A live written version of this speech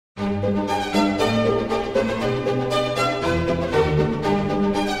Hej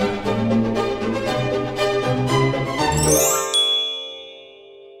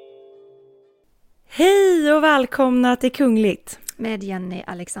och välkomna till Kungligt. Med Jenny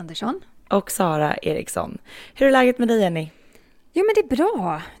Alexandersson. Och Sara Ericsson. Hur är läget med dig, Jenny? Jo, men det är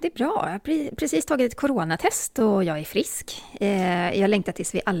bra. Jag har precis tagit ett coronatest och jag är frisk. Jag längtar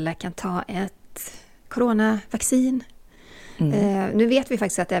tills vi alla kan ta ett coronavaccin. Nu vet vi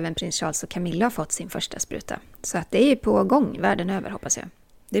faktiskt att även prins Charles och Camilla har fått sin första spruta. Så att det är på gång världen över, hoppas jag.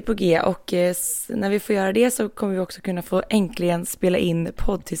 Det är på G och när vi får göra det så kommer vi också kunna få äntligen spela in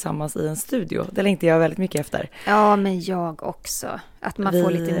podd tillsammans i en studio. Det längtar jag väldigt mycket efter. Ja, men jag också. Att man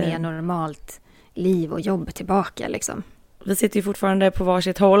får lite mer normalt liv och jobb tillbaka liksom. Vi sitter ju fortfarande på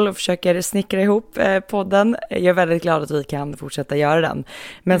varsitt håll och försöker snickra ihop podden. Jag är väldigt glad att vi kan fortsätta göra den.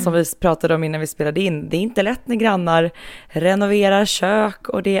 Men som vi pratade om innan vi spelade in, det är inte lätt när grannar renoverar kök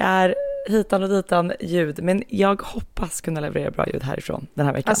och det är hitan och ditan ljud. Men jag hoppas kunna leverera bra ljud härifrån den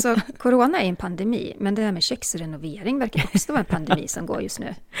här veckan. Alltså, corona är en pandemi, men det här med köksrenovering verkar också vara en pandemi som går just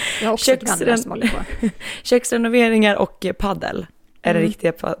nu. Jag har också grannar som håller på. Köksrenoveringar och paddel är det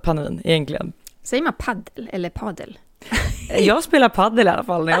riktiga pandemin egentligen. Säger man paddel eller padel? Jag spelar paddel i alla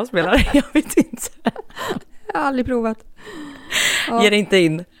fall när jag spelar. Jag vet inte. Jag har aldrig provat. Ja. Ge det inte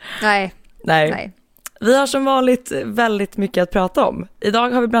in. Nej. Vi har som vanligt väldigt mycket att prata om. Idag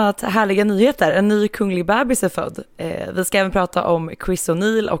har vi bland annat härliga nyheter. En ny kunglig bebis är född. Vi ska även prata om Chris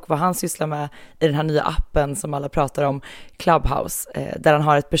O'Neill och vad han sysslar med i den här nya appen som alla pratar om, Clubhouse, där han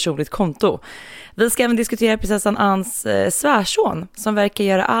har ett personligt konto. Vi ska även diskutera prinsessan Anns svärson som verkar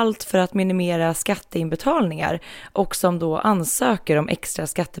göra allt för att minimera skatteinbetalningar och som då ansöker om extra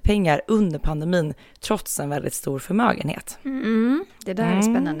skattepengar under pandemin trots en väldigt stor förmögenhet. Det där är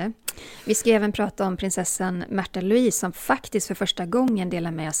spännande. Vi ska även prata om prinsessan Märtha Louises som faktiskt för första gången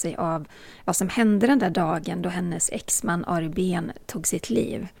delar med sig av vad som hände den där dagen då hennes exman Ari Behn tog sitt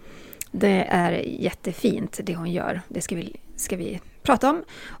liv. Det är jättefint det hon gör. Det ska vi prata om.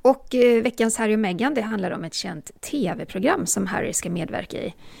 Och veckans Harry och Meghan, det handlar om ett känt tv-program som Harry ska medverka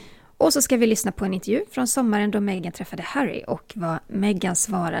i. Och så ska vi lyssna på en intervju från sommaren då Meghan träffade Harry och vad Meghan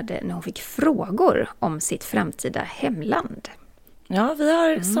svarade när hon fick frågor om sitt framtida hemland. Ja, vi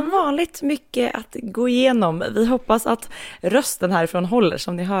har som vanligt mycket att gå igenom. Vi hoppas att rösten härifrån håller.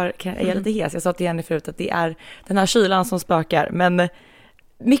 Som ni hör är jag lite hes. Jag sa till Jenny förut att det är den här kylan som spökar. Men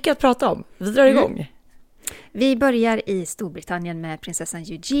mycket att prata om. Vi drar igång. Vi börjar i Storbritannien med prinsessan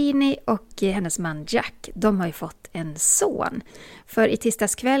Eugenie och hennes man Jack. De har ju fått en son. För i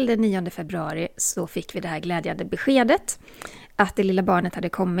tisdagskväll den 9 februari så fick vi det här glädjande beskedet att det lilla barnet hade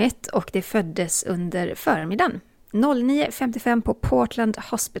kommit och det föddes under förmiddagen. 09.55 på Portland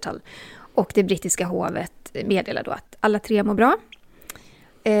Hospital och det brittiska hovet meddelade då att alla tre mår bra.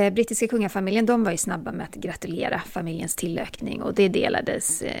 Brittiska kungafamiljen, de var ju snabba med att gratulera familjens tillökning och det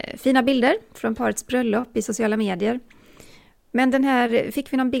delades fina bilder från parets bröllop i sociala medier. Men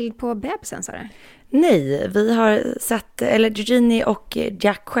fick vi någon bild på bebisen, Sara? Nej, vi har sett, eller Eugenie och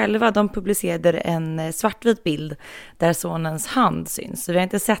Jack själva, de publicerade en svartvit bild där sonens hand syns. Så vi har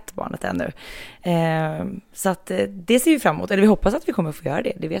inte sett barnet ännu. Så att det ser vi fram emot, eller vi hoppas att vi kommer få göra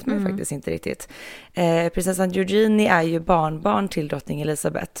det. Det vet man ju faktiskt inte riktigt. Prinsessan Eugenie är ju barnbarn till drottning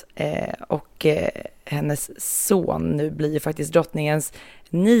Elizabeth och hennes son nu blir ju faktiskt drottningens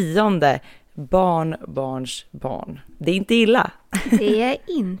 9:e barnbarns barn. Det är inte illa. Det är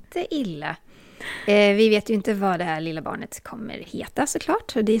inte illa. Vi vet ju inte vad det här lilla barnet kommer heta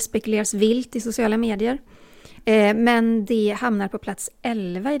såklart. Det spekuleras vilt i sociala medier. Men det hamnar på plats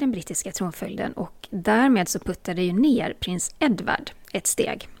 11 i den brittiska tronföljden och därmed så puttar det ju ner prins Edward ett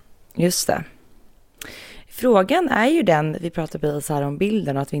steg. Just det. Frågan är ju den, vi pratar precis här om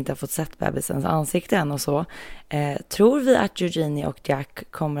bilden och att vi inte har fått sett bebisens ansikte än och så. Tror vi att Eugenie och Jack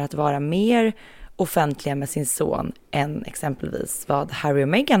kommer att vara mer offentliga med sin son än exempelvis vad Harry och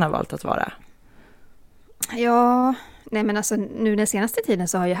Meghan har valt att vara? Ja, nej men alltså nu den senaste tiden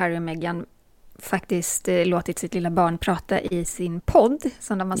så har ju Harry och Meghan faktiskt låtit sitt lilla barn prata i sin podd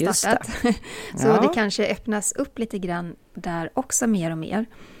som de har startat. Så det kanske öppnas upp lite grann där också mer och mer.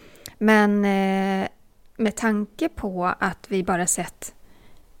 Men med tanke på att vi bara sett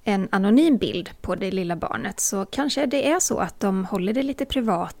en anonym bild på det lilla barnet så kanske det är så att de håller det lite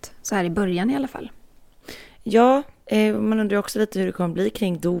privat så här i början i alla fall. Ja, man undrar också lite hur det kommer bli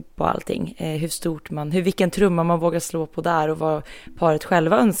kring dop och allting. Vilken trumma man vågar slå på där och vad paret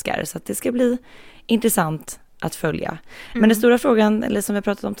själva önskar. Så att det ska bli intressant att följa. Men den stora frågan, eller som vi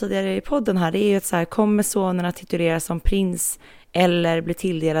pratat om tidigare i podden här, det är ju att så här, kommer sonen att tituleras som prins eller bli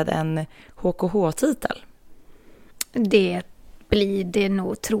tilldelad en HKH-titel? Det blir det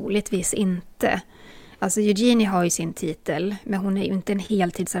nog troligtvis inte. Alltså Eugenie har ju sin titel, men hon är ju inte en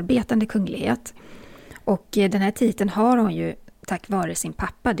heltidsarbetande kunglighet. Och den här titeln har hon ju tack vare sin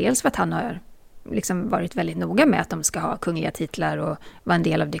pappa. Dels för att han har liksom varit väldigt noga med att de ska ha kungliga titlar och vara en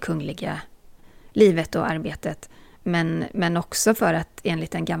del av det kungliga livet och arbetet. Men också för att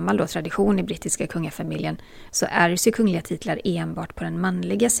enligt en gammal tradition i brittiska kungafamiljen så ärvs ju kungliga titlar enbart på den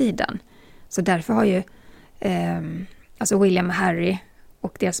manliga sidan. Så därför har ju alltså William och Harry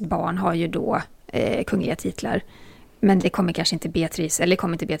och deras barn har ju då kungliga titlar. Men det kommer kanske inte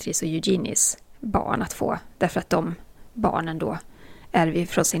Beatrice och Eugenies barn att få. Därför att de barnen då ärver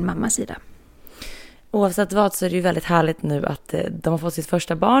från sin mammas sida. Oavsett vad så är det ju väldigt härligt nu att de har fått sitt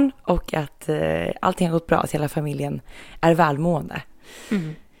första barn och att allting har gått bra, att hela familjen är välmående.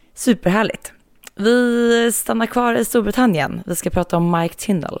 Superhärligt. Vi stannar kvar i Storbritannien. Vi ska prata om Mike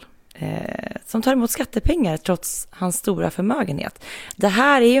Tindall som tar emot skattepengar trots hans stora förmögenhet. Det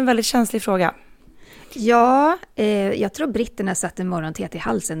här är ju en väldigt känslig fråga. Ja, jag tror britterna satte morgontet i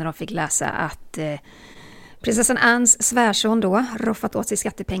halsen när de fick läsa att prinsessan Annes svärson då roffat åt sig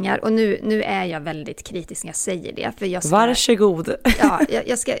skattepengar. Och nu är jag väldigt kritisk när jag säger det. För Varsågod. Ja,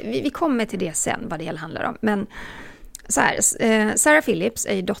 vi kommer till det sen vad det hela handlar om. Men så här, Sarah Phillips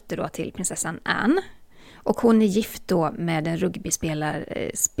är ju dotter då till prinsessan Anne. Och hon är gift då med en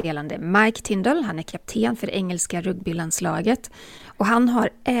rugbyspelande Mike Tindall. Han är kapten för det engelska rugbylandslaget. Och han har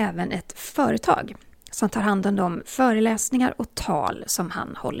även ett företag som tar hand om de föreläsningar och tal som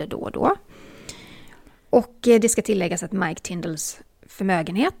han håller då och då. Och det ska tilläggas att Mike Tindalls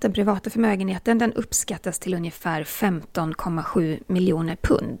förmögenhet, den privata förmögenheten, den uppskattas till ungefär 15,7 miljoner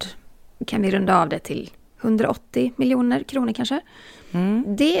pund. Kan vi runda av det till 180 miljoner kronor kanske?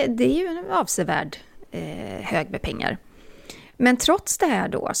 Det är ju en avsevärd hög med pengar. Men trots det här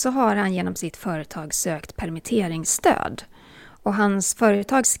då så har han genom sitt företag sökt permitteringsstöd. Och hans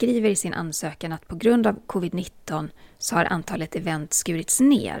företag skriver i sin ansökan att på grund av covid-19 så har antalet event skurits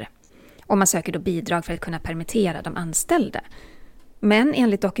ner. Och man söker då bidrag för att kunna permittera de anställda. Men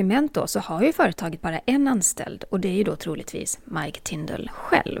enligt dokument då så har ju företaget bara en anställd. Och det är ju då troligtvis Mike Tindall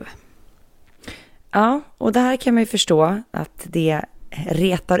själv. Ja, och det här kan man ju förstå att det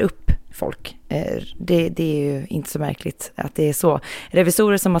retar upp folk. Det är ju inte så märkligt att det är så.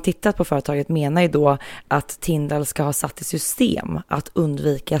 Revisorer som har tittat på företaget menar ju då att Tindall ska ha satt i system att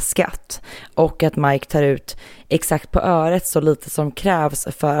undvika skatt och att Mike tar ut exakt på öret så lite som krävs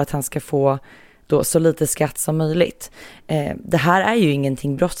för att han ska få då så lite skatt som möjligt. Det här är ju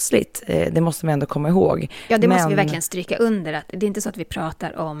ingenting brottsligt. Det måste man ändå komma ihåg. Ja, det måste vi verkligen stryka under. Att det är inte så att vi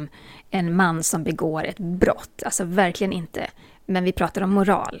pratar om en man som begår ett brott. Alltså verkligen inte. Men vi pratar om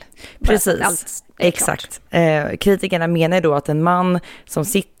moral. Precis, exakt. Kritikerna menar då att en man som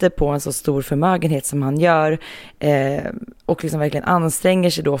sitter på en så stor förmögenhet som han gör och liksom verkligen anstränger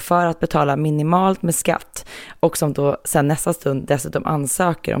sig då för att betala minimalt med skatt och som då sen nästa stund dessutom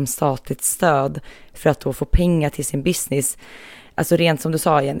ansöker om statligt stöd för att då få pengar till sin business. Alltså rent som du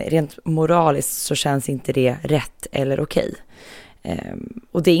sa igen, rent moraliskt så känns inte det rätt eller okej.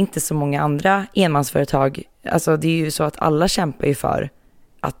 Och det är inte så många andra enmansföretag, alltså det är ju så att alla kämpar ju för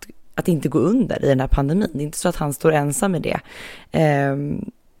att inte gå under i den här pandemin. Det är inte så att han står ensam med det.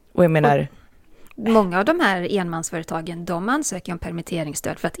 Och jag menar... Många av de här enmansföretagen, de ansöker om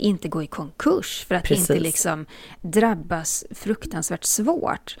permitteringsstöd för att inte gå i konkurs, för att inte liksom drabbas fruktansvärt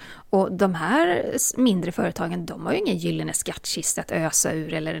svårt. Och de här mindre företagen, de har ju ingen gyllene skattkista att ösa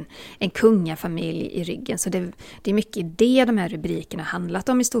ur eller en kungafamilj i ryggen. Så det är mycket det de här rubrikerna handlat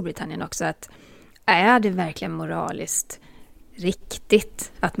om i Storbritannien också, att är det verkligen moraliskt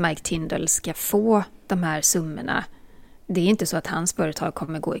riktigt att Mike Tindall ska få de här summorna? Det är inte så att hans företag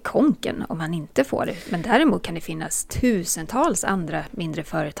kommer gå i konken om han inte får det. Men däremot kan det finnas tusentals andra mindre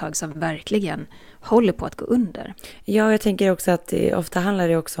företag som verkligen håller på att gå under. Ja, jag tänker också att ofta handlar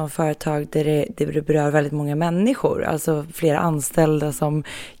det också om företag där det berör väldigt många människor. Alltså flera anställda som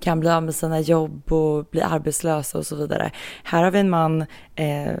kan bli av med sina jobb och bli arbetslösa och så vidare. Här har vi en man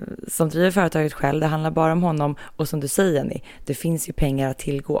som driver företaget själv. Det handlar bara om honom. Och som du säger, Jenny, det finns ju pengar att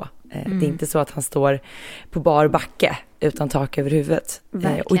tillgå. Det är inte så att han står på bar backe utan tak över huvudet.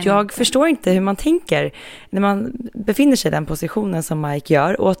 Och jag förstår inte hur man tänker när man befinner sig i den positionen som Mike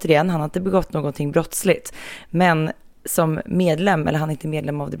gör. Återigen, han har inte begått någonting brottsligt. Men som medlem, eller han är inte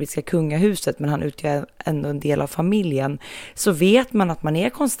medlem av det brittiska kungahuset, men han utgör ändå en del av familjen, så vet man att man är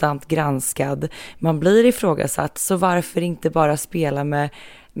konstant granskad. Man blir ifrågasatt, så varför inte bara spela med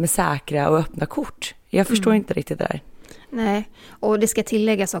säkra och öppna kort? Jag förstår inte riktigt det där. Nej, och det ska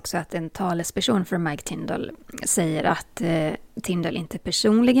tilläggas också att en talesperson för Mike Tindall säger att Tindall inte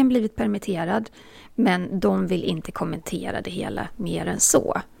personligen blivit permitterad, men de vill inte kommentera det hela mer än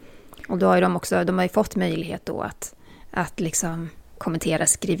så. Och då har de har ju fått möjlighet då att liksom kommentera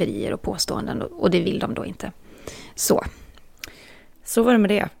skriverier och påståenden, och det vill de då inte. Så var det med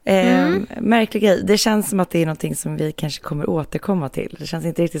det. Märklig grej. Det känns som att det är någonting som vi kanske kommer återkomma till. Det känns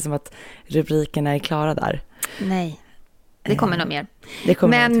inte riktigt som att rubrikerna är klara där. Nej, det kommer nog mer.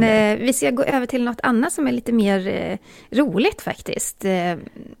 Men vi ska gå över till något annat som är lite mer roligt faktiskt.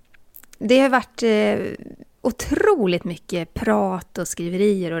 Det har varit otroligt mycket prat och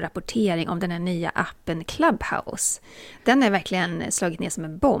skriverier och rapportering om den här nya appen Clubhouse. Den har verkligen slagit ner som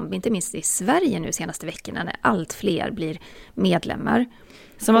en bomb, inte minst i Sverige nu senaste veckorna när allt fler blir medlemmar.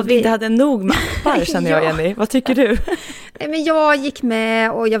 Som att vi inte hade nog med appar, känner jag, Jenny. Vad tycker du? Nej, men jag gick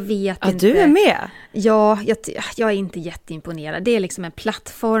med och jag vet inte. Du är med? Ja, jag är inte jätteimponerad. Det är liksom en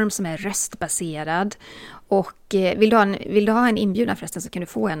plattform som är röstbaserad. Och vill du ha en inbjudan förresten så kan du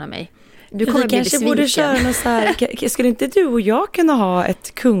få en av mig. Du kommer bli besviken. Borde köra något så här. Skulle inte du och jag kunna ha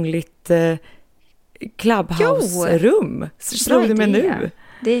ett kungligt Clubhouse-rum? Slog du med nu?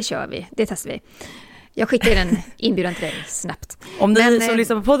 Det kör vi, det testar vi. Jag skickar en inbjudan till dig snabbt. Om ni som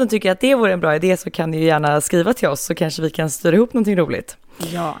lyssnar på podden tycker att det vore en bra idé så kan ni ju gärna skriva till oss så kanske vi kan styra ihop någonting roligt.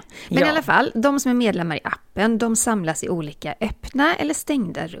 Ja, men i alla fall, de som är medlemmar i appen, de samlas i olika öppna eller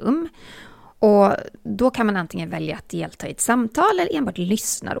stängda rum. Och då kan man antingen välja att delta i ett samtal eller enbart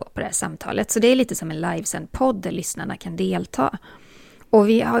lyssna då på det här samtalet. Så det är lite som en livesänd podd där lyssnarna kan delta. Och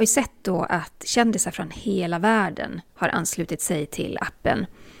vi har ju sett då att kändisar från hela världen har anslutit sig till appen.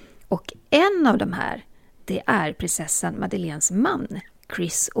 Och en av de här, det är prinsessan Madeleines man,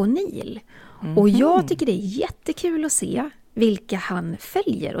 Chris O'Neill. Och jag tycker det är jättekul att se vilka han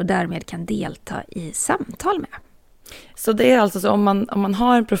följer och därmed kan delta i samtal med. Så det är alltså så om man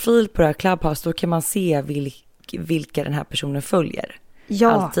har en profil på det här Clubhouse då kan man se vilka den här personen följer.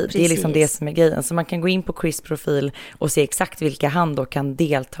 Ja, alltid. Precis. Det är liksom det som är grejen. Så man kan gå in på Chris profil och se exakt vilka han då kan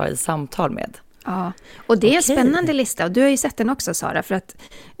delta i samtal med. Ja, och det är en spännande lista och du har ju sett den också, Sara, för att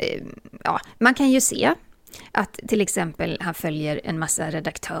man kan ju se att till exempel han följer en massa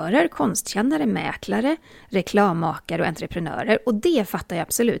redaktörer, konstkännare, mäklare, reklammakare och entreprenörer, och det fattar jag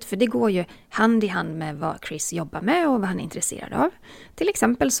absolut, för det går ju hand i hand med vad Chris jobbar med och vad han är intresserad av. Till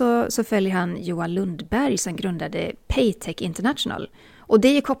exempel så följer han Johan Lundberg som grundade Paytech International, och det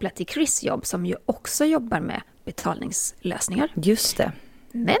är ju kopplat till Chris jobb som ju också jobbar med betalningslösningar. Just det.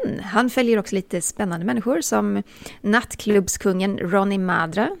 Men han följer också lite spännande människor som nattklubbskungen Ronnie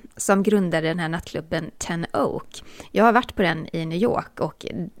Madra som grundade den här nattklubben Ten Oak. Jag har varit på den i New York och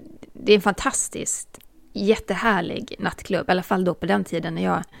det är en fantastiskt jättehärlig nattklubb. I alla fall då på den tiden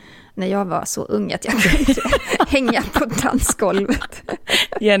när jag var så ung att jag kunde hänga på dansgolvet.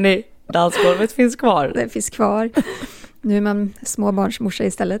 Jenny, dansgolvet finns kvar. Det finns kvar. Nu är man småbarnsmorsa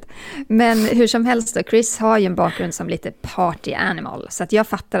istället. Men hur som helst då, Chris har ju en bakgrund som lite party animal. Så att jag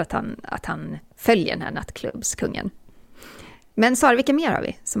fattar att han följer den här nattklubbskungen. Men Sara, vilka mer har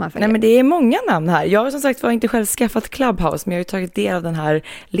vi som han följer? Nej, men det är många namn här. Jag har som sagt inte själv skaffat Clubhouse, men jag har ju tagit del av den här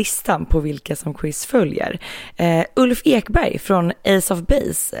listan på vilka som Chris följer. Ulf Ekberg från Ace of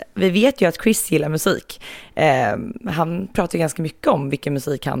Base. Vi vet ju att Chris gillar musik. Han pratar ju ganska mycket om vilken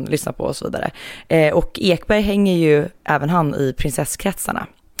musik han lyssnar på och så vidare. Och Ekberg hänger ju även han i prinsesskretsarna.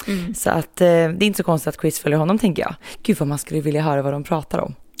 Så att det är inte så konstigt att Chris följer honom, tänker jag. Gud vad man skulle vilja höra vad de pratar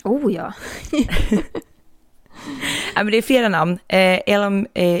om. Oh ja. Ja, men det är flera namn.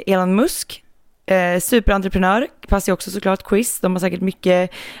 Elon Musk, superentreprenör, passar ju också såklart Chris. De har säkert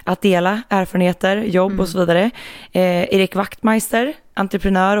mycket att dela, erfarenheter, jobb och så vidare. Erik Wachtmeister,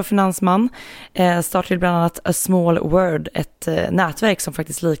 entreprenör och finansman, startade bland annat A Small World, ett nätverk som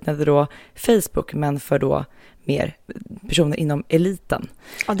faktiskt liknade då Facebook, men för då mer personer inom eliten.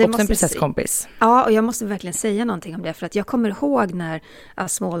 Ja, och en prinsesskompis. Ja, och jag måste verkligen säga någonting om det, för att jag kommer ihåg när A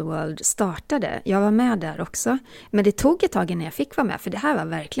Small World startade. Jag var med där också, men det tog ett tag innan jag fick vara med, för det här var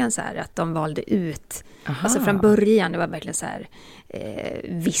verkligen så här att de valde ut, alltså från början, det var verkligen så här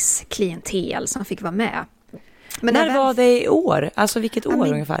viss klientel som fick vara med. Men när var det i år? Alltså vilket år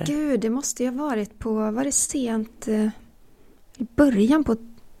ungefär? Gud, det måste ju ha varit på, var det sent i början på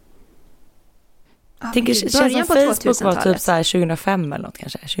början på Facebook var typ så här 2005 eller något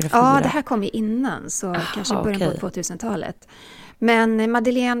kanske. 2004. Ja, det här kom ju innan, så kanske början på 2000-talet. Men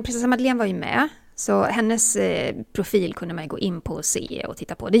prinsessan Madeleine var ju med, så hennes profil kunde man gå in på och se och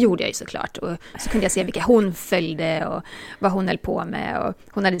titta på. Det gjorde jag ju såklart. Och så kunde jag se vilka hon följde och vad hon höll på med. Och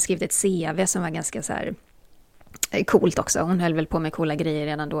hon hade skrivit ett CV som var ganska så här Coolt också, hon höll väl på med coola grejer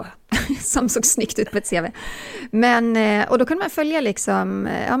redan då som såg snyggt ut på ett CV. Men, och då kunde man följa liksom,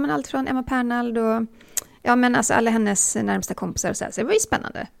 ja, men allt från Emma Pernald och ja, men alltså alla hennes närmsta kompisar och så här, så det var ju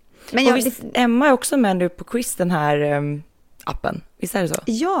spännande. Men visst, Emma är också med nu på quiz, den här appen, visst är det så?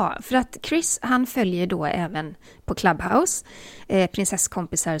 Ja, för att Chris, han följer då även på Clubhouse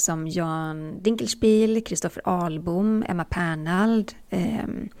prinsesskompisar som Jan Dinkelspiel, Kristoffer Ahlbom, Emma Pernald,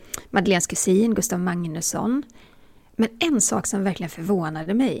 Madeleines kusin Gustav Magnusson. Men en sak som verkligen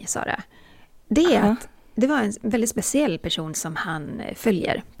förvånade mig, Sara, det är att det var en väldigt speciell person som han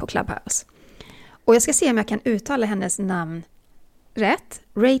följer på Clubhouse. Och jag ska se om jag kan uttala hennes namn rätt.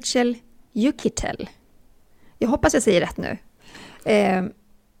 Rachel Yukitel. Jag hoppas jag säger rätt nu.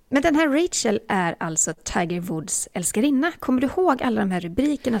 Men den här Rachel är alltså Tiger Woods älskarinna. Kommer du ihåg alla de här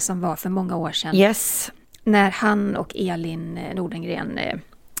rubrikerna som var för många år sedan? Yes. När han och Elin Nordengren,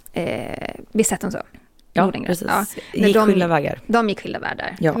 visst hette hon så? Ja, Nordengren. precis. Ja. Gick skilda vägar. De gick skilda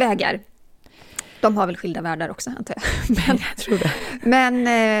vägar. De har väl skilda världar också, antar jag. Men, jag tror det.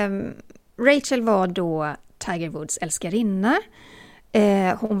 Men Rachel var då Tiger Woods älskarinna.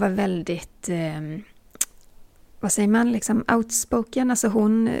 Hon var väldigt, vad säger man, liksom outspoken. Alltså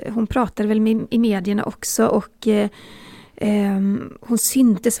hon pratade väl i medierna också och hon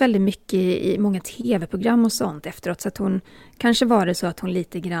syntes väldigt mycket i många tv-program och sånt efteråt. Så att hon, kanske var det så att hon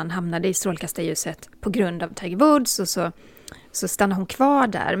lite grann hamnade i strålkastarljuset på grund av Tiger Woods och så stannade hon kvar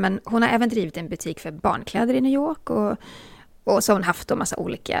där. Men hon har även drivit en butik för barnkläder i New York och så har hon haft en massa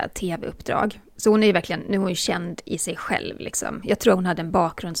olika tv-uppdrag. Så hon är ju verkligen, nu är hon ju känd i sig själv liksom. Jag tror hon hade en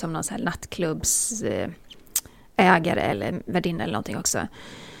bakgrund som någon sån här nattklubbs ägare eller värdinna eller någonting också.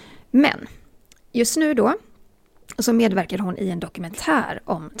 Men just nu då så medverkar hon i en dokumentär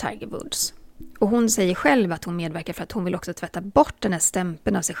om Tiger Woods. Och hon säger själv att hon medverkar för att hon vill också tvätta bort den här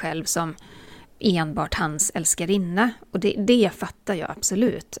stämpeln av sig själv som enbart hans älskarinna. Och det fattar jag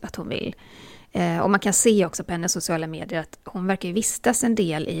absolut att hon vill. Och man kan se också på hennes sociala medier att hon verkar vistas en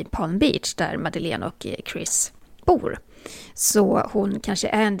del i Palm Beach där Madeleine och Chris bor. Så hon kanske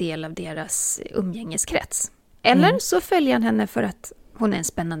är en del av deras umgängeskrets. Eller så följer han henne för att hon är en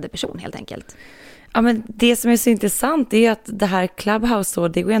spännande person helt enkelt. Ja, men det som är så intressant är att det här Clubhouse då,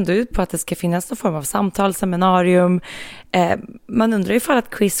 det går ändå ut på att det ska finnas någon form av samtal, seminarium. Man undrar ifall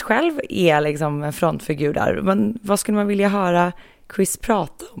att Chris själv är liksom en frontfigur där. Men vad skulle man vilja höra Chris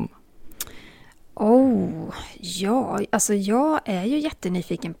prata om? Ja, alltså jag är ju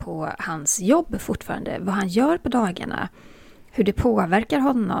jättenyfiken på hans jobb fortfarande. Vad han gör på dagarna. Hur det påverkar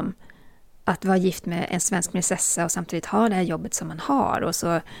honom att vara gift med en svensk prinsessa och samtidigt ha det här jobbet som han har. Och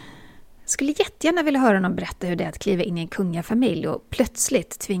så skulle jättegärna vilja höra honom berätta hur det är att kliva in i en kungafamilj och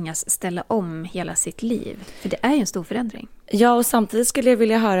plötsligt tvingas ställa om hela sitt liv. För det är ju en stor förändring. Ja, och samtidigt skulle jag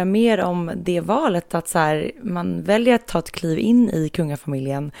vilja höra mer om det valet att så här, man väljer att ta ett kliv in i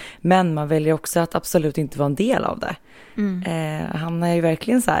kungafamiljen men man väljer också att absolut inte vara en del av det. Han är ju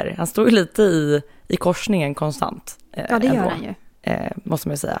verkligen så här, han står ju lite i korsningen konstant. Ja, det gör han ju. Måste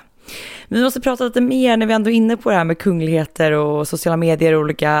man ju säga. Men vi måste prata lite mer när vi ändå är inne på det här med kungligheter och sociala medier och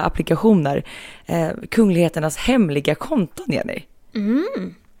olika applikationer. Kungligheternas hemliga konton, Jenny.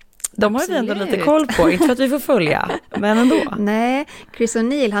 De har vi ändå lite koll på, inte för att vi får följa, men ändå. Nej, Chris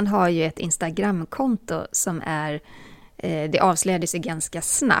O'Neill, han har ju ett Instagramkonto som är, det avslöjades ju ganska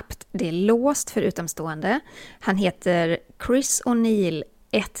snabbt. Det är låst för utomstående. Han heter Chris O'Neill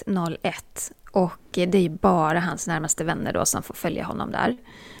 101 och det är ju bara hans närmaste vänner då som får följa honom där.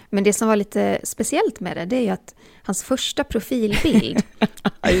 Men det som var lite speciellt med det är ju att hans första profilbild,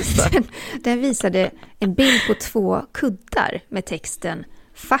 den visade en bild på 2 kuddar med texten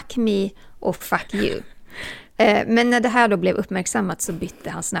Fuck me och fuck you. Men när det här då blev uppmärksammat så bytte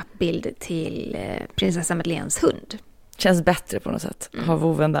han snabbt bild till prinsessan Madeleines hund. Känns bättre på något sätt, ha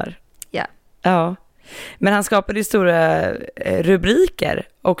voven där. Ja. Men han skapade ju stora rubriker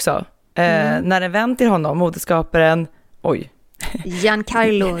också. När en vän till honom, modeskaparen,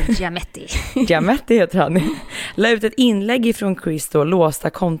 Giancarlo Giametti. Giametti heter han. La ut ett inlägg ifrån Chris då, låsta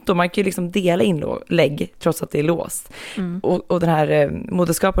konto. Man kan ju liksom dela inlägg trots att det är låst. Och den här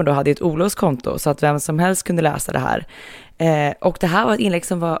modeskaparen då hade ett olåst konto så att vem som helst kunde läsa det här. Och det här var ett inlägg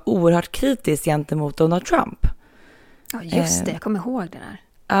som var oerhört kritiskt gentemot Donald Trump. Ja, just det. Jag kommer ihåg det där.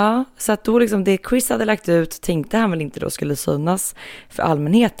 Ja, så att då liksom det Chris hade lagt ut tänkte han väl inte då skulle synas för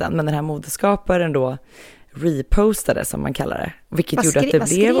allmänheten. Men den här modeskaparen då repostade som man kallar det. Vilket gjorde att det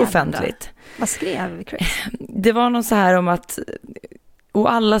blev offentligt. Vad skrev Chris? Det var något så här om att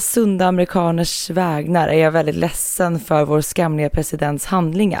och alla sunda amerikaners vägnar är jag väldigt ledsen för vår skamliga presidents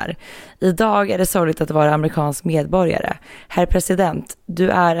handlingar. Idag är det sorgligt att vara amerikansk medborgare. Herr president, du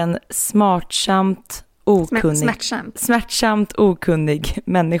är en smartsamt okunnig, smärtsamt okunnig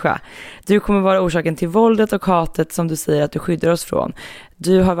människa. Du kommer vara orsaken till våldet och hatet som du säger att du skyddar oss från.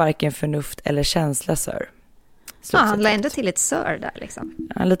 Du har varken förnuft eller känsla, sir. Ja, han la ändå till ett sir där liksom.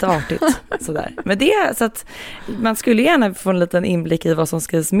 Ja, lite artigt sådär. Men det så att man skulle gärna få en liten inblick i vad som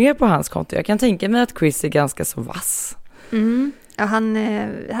skrivs mer på hans konto. Jag kan tänka mig att Chris är ganska så vass. Ja,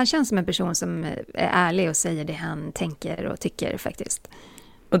 han känns som en person som är ärlig och säger det han tänker och tycker faktiskt.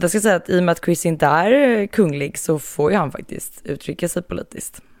 Och jag ska säga att i och med att Chris inte är kunglig så får ju han faktiskt uttrycka sig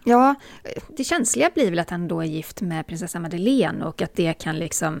politiskt. Ja, det känsliga blir väl att han då är gift med prinsessan Madeleine och att det kan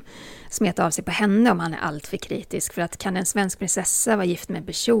liksom smeta av sig på henne om han är alltför kritisk. För att kan en svensk prinsessa vara gift med en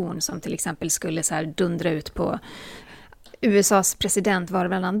person som till exempel skulle så här dundra ut på USAs president var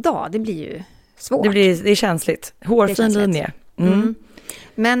och varannan dag, det blir ju svårt. Det är känsligt. Hårfin linje.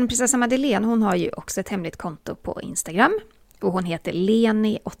 Men prinsessan Madeleine, hon har ju också ett hemligt konto på Instagram och hon heter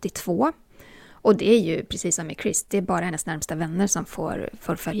Leni82. Och det är ju precis som med Chris, det är bara hennes närmsta vänner som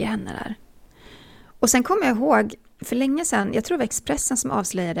får följa henne där. Och sen kommer jag ihåg, för länge sedan, jag tror det var Expressen som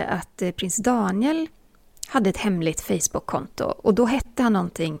avslöjade att prins Daniel hade ett hemligt Facebook-konto. Och då hette han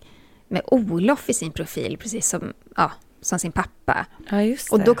någonting med Olof i sin profil, precis som sin pappa. Ja, just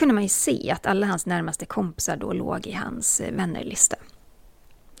det. Och då kunde man ju se att alla hans närmaste kompisar då låg i hans vännerlista.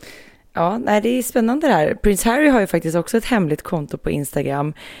 Ja, nej, det är spännande det här. Prins Harry har ju faktiskt också ett hemligt konto på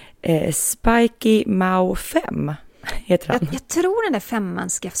Instagram. Spiky Mau 5 heter han. Jag tror den där 5:an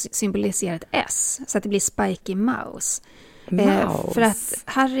ska symbolisera ett S, så att det blir Spiky Mouse. För att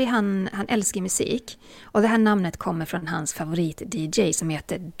Harry han älskar musik och det här namnet kommer från hans favorit-DJ som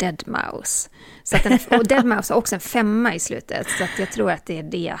heter Dead Mouse. Så att och Dead Mouse har också en 5 i slutet, så att jag tror att det är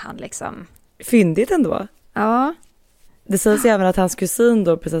det han liksom... Fyndigt ändå. Ja. Det sägs även att hans kusin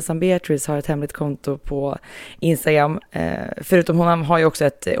då, prinsessan Beatrice, har ett hemligt konto på Instagram. Förutom hon har ju också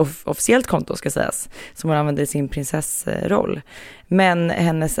ett officiellt konto, ska sägas, som hon använder i sin prinsessroll. Men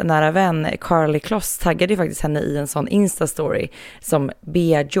hennes nära vän Carly Kloss taggade ju faktiskt henne i en sån Insta-story som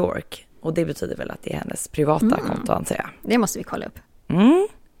Bea York. Och det betyder väl att det är hennes privata konto, anser jag. Det måste vi kolla upp.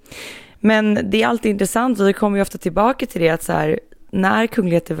 Men det är alltid intressant och vi kommer ju ofta tillbaka till det att så här, när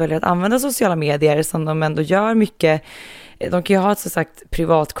kungligheter väljer att använda sociala medier som de ändå gör mycket, de kan ju ha ett så sagt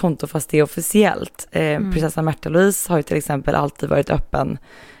privat konto fast det är officiellt. Prinsessan Märtha Louises har ju till exempel alltid varit öppen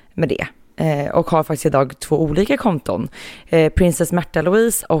med det och har faktiskt idag 2 olika konton. Prinsess Märtha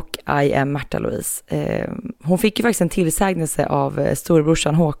Louise och Märtha Louise. Hon fick ju faktiskt en tillsägelse av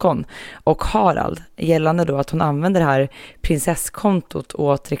storebrorsan Håkon och Harald gällande då att hon använder det här prinsesskontot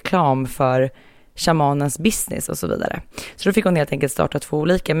åt reklam för shamanens business och så vidare. Så då fick hon helt enkelt starta 2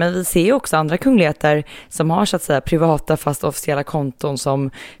 olika. Men vi ser ju också andra kungligheter som har så att säga privata fast officiella konton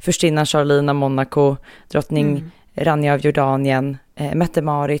som förstinnan Charlene av Monaco, drottning Rania av Jordanien,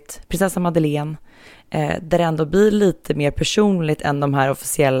 Mette-Marit, prinsessan Madeleine. Där det ändå blir lite mer personligt än de här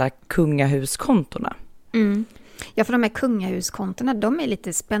officiella kungahuskontorna. Ja, för de här kungahuskontona, de är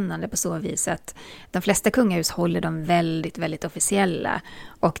lite spännande på så vis att de flesta kungahus håller dem väldigt, väldigt officiella.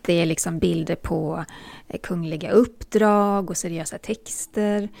 Och det är liksom bilder på kungliga uppdrag och seriösa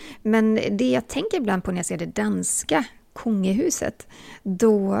texter. Men det jag tänker ibland på när jag ser det danska kungahuset,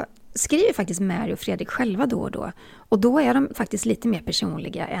 då skriver faktiskt Mary och Fredrik själva då och då. Och då är de faktiskt lite mer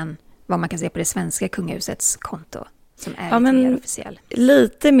personliga än vad man kan se på det svenska kungahusets konto. Som är lite mer officiell.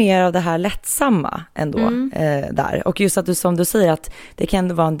 Lite mer av det här lättsamma ändå där. Och just att du, som du säger, att det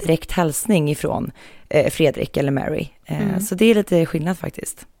kan vara en direkt hälsning ifrån Fredrik eller Mary. Så det är lite skillnad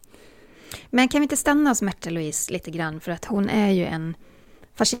faktiskt. Men kan vi inte stanna hos Märtha Louise lite grann? För att hon är ju en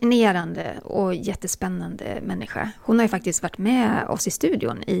fascinerande och jättespännande människa. Hon har ju faktiskt varit med oss i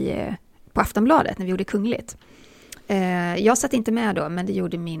studion på Aftonbladet när vi gjorde Kungligt. Jag satt inte med då, men det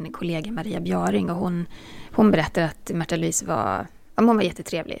gjorde min kollega Maria Bjaring och hon berättade att Märtha Louise hon var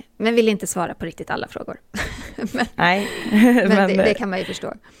jättetrevlig, men ville inte svara på riktigt alla frågor. Nej, men det kan man ju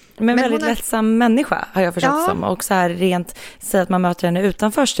förstå. Men väldigt lättsam människa har jag förstått som. Och så här rent, säg att man möter henne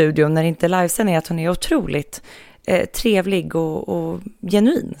utanför studion när det inte är livesändning, att hon är otroligt trevlig och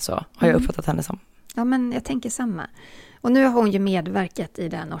genuin, så har jag uppfattat henne som. Ja, men jag tänker samma. Och nu har hon ju medverkat i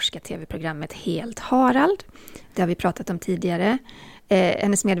det här norska tv-programmet Helt Harald. Det har vi pratat om tidigare.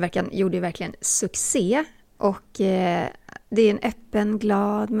 Hennes medverkan gjorde ju verkligen succé. Och det är en öppen,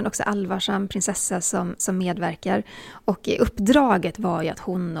 glad men också allvarsam prinsessa som medverkar. Och uppdraget var ju att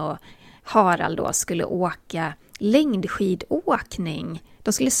hon och Harald då skulle åka längdskidåkning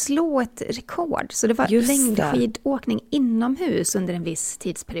de skulle slå ett rekord. Så det var längdskidåkning inomhus under en viss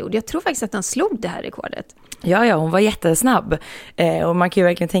tidsperiod. Jag tror faktiskt att de slog det här rekordet. Ja, hon var jättesnabb. Och man kan ju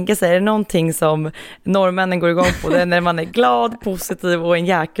verkligen tänka sig, är det någonting som norrmännen går igång på, det är när man är glad, positiv och en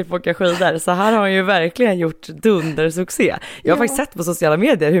jäkel på att åka skidor. Så här har hon ju verkligen gjort dundersuccé. Jag har faktiskt sett på sociala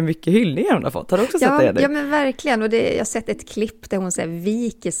medier hur mycket hyllningar hon har fått. Har du också sett det? Ja, men verkligen. Och jag har sett ett klipp där hon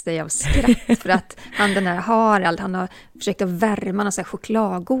viker sig av skratt för att den här Harald, han har försökt att värma någon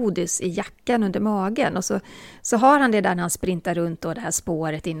chokladgodis i jackan under magen. Och så har han det där när han sprintar runt och det här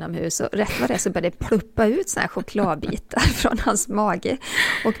spåret inomhus. Och rätt vad det så börjar det pluppa ut såna här chokladbitar från hans mage.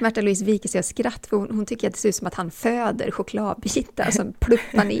 Och Märtha Louise viker sig av skratt för hon tycker att det ser ut som att han föder chokladbitar som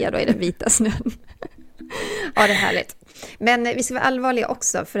pluppar ner då i den vita snön. Ja, det är härligt. Men vi ska vara allvarliga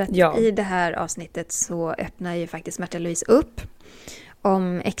också för att i det här avsnittet så öppnar ju faktiskt Märtha Louise upp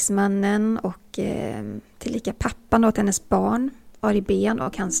om exmannen och tillika pappan åt hennes barn, Ari Behn,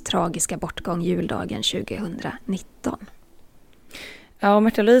 och hans tragiska bortgång juldagen 2019. Ja, och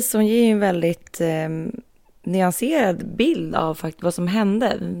Märtha Louise, hon ger ju en väldigt nyanserad bild av faktiskt vad som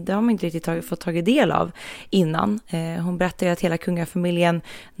hände. Det har man inte riktigt fått tagit del av innan. Hon berättar ju att hela kungafamiljen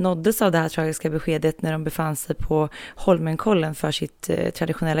nåddes av det här tragiska beskedet när de befann sig på Holmenkollen för sitt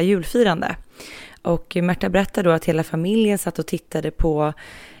traditionella julfirande. Och Märtha berättar då att hela familjen satt och tittade på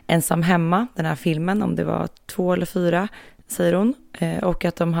Ensam hemma, den här filmen, om det var 2 eller 4, säger hon. Och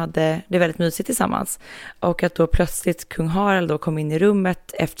att de hade det väldigt mysigt tillsammans. Och att då plötsligt kung Harald då kom in i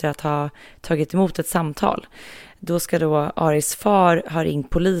rummet efter att ha tagit emot ett samtal. Då ska då Aris far ha ringt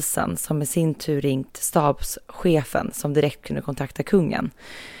polisen som i sin tur ringt stabschefen som direkt kunde kontakta kungen.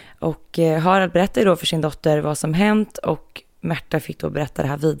 Och Harald berättade då för sin dotter vad som hänt och Märtha fick då berätta det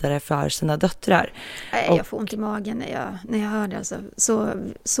här vidare för sina döttrar. Jag får ont i magen när jag hör det. Alltså.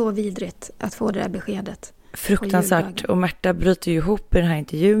 Så vidrigt att få det där beskedet. Fruktansvärt. Och Märtha bryter ju ihop i den här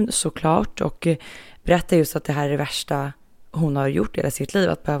intervjun såklart och berättar just att det här är det värsta hon har gjort i hela sitt liv,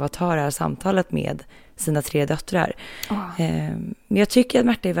 att behöva ta det här samtalet med sina 3 döttrar. Men jag tycker att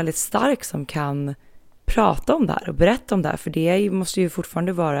Märtha är väldigt stark som kan prata om det här och berätta om det här, för det måste ju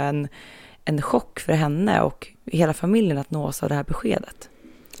fortfarande vara en chock för henne och hela familjen att nås av det här beskedet.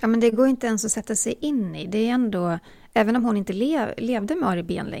 Ja, men det går inte ens att sätta sig in i. Det är ändå, även om hon inte levde med Ari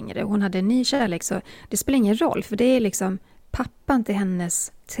Behn längre, hon hade en ny kärlek, så det spelar ingen roll, för det är liksom pappan till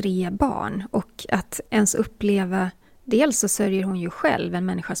hennes 3 barn. Och att ens uppleva, dels så sörjer hon ju själv en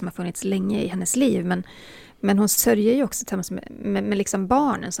människa som har funnits länge i hennes liv, men hon sörjer ju också tillsammans med liksom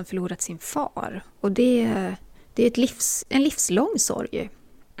barnen som förlorat sin far. Och det är en livslång sorg.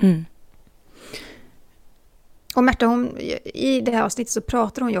 Mm. Och Märtha, i det här avsnittet så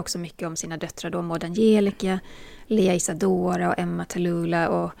pratar hon ju också mycket om sina döttrar då, Maud Angelica, Lea Isadora och Emma Tallulah,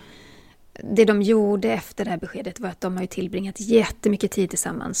 och det de gjorde efter det här beskedet var att de har ju tillbringat jättemycket tid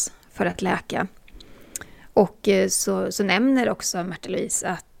tillsammans för att läka. Och så nämner också Märtha Louise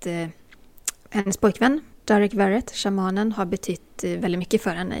att hennes pojkvän Derek Verrett, shamanen, har betytt väldigt mycket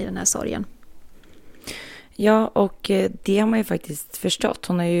för henne i den här sorgen. Ja, och det har man ju faktiskt förstått.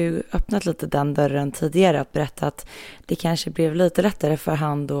 Hon har ju öppnat lite den dörren tidigare, att berätta att det kanske blev lite lättare för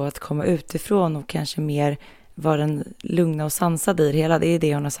han då att komma utifrån och kanske mer vara den lugna och sansade i det hela. Det är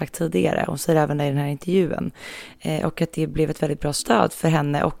det hon har sagt tidigare. Hon säger även i den här intervjun. Och att det blev ett väldigt bra stöd för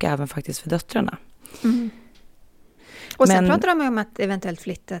henne och även faktiskt för döttrarna. Mm. Och sen pratar de om att eventuellt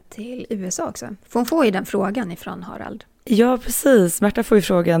flytta till USA också. För hon får ju den frågan ifrån Harald. Ja, precis. Märtha får ju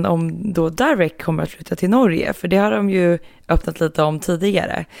frågan om då Derek kommer att flytta till Norge. För det har de ju öppnat lite om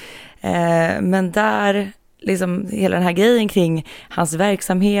tidigare. Men där, liksom hela den här grejen kring hans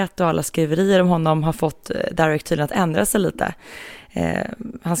verksamhet och alla skriverier om honom har fått Derek tydligen att ändra sig lite.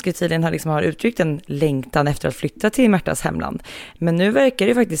 Han skulle tydligen ha uttryckt en längtan efter att flytta till Märthas hemland. Men nu verkar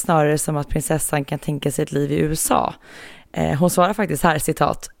det faktiskt snarare som att prinsessan kan tänka sig ett liv i USA. Hon svarar faktiskt här,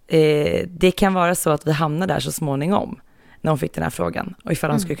 citat, det kan vara så att vi hamnar där så småningom, när hon fick den här frågan. Och ifall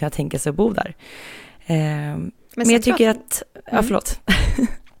hon skulle kunna tänka sig att bo där. Men jag tycker att... Ja, förlåt.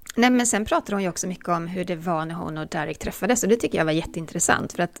 Nej, men sen pratar hon ju också mycket om hur det var när hon och Derek träffades. Och det tycker jag var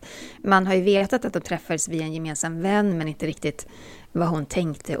jätteintressant. För att man har ju vetat att de träffades via en gemensam vän, men inte riktigt vad hon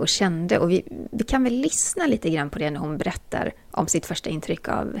tänkte och kände. Och vi kan väl lyssna lite grann på det när hon berättar om sitt första intryck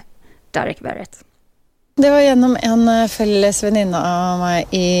av Derek Verrett. Det var genom en felles väninna av mig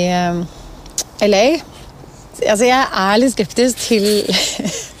i LA. Alltså jag är lite skeptisk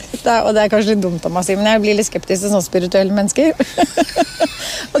Och det är kanske dumt om man säger, men jag blir lite skeptisk till sådana spirituella människor.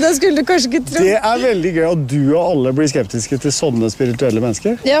 Och det skulle du kanske inte tro. Det är väldigt kul att du och alla blir skeptiska till sådana spirituella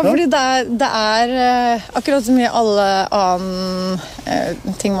människor. Ja, för det är akkurat som i alla annan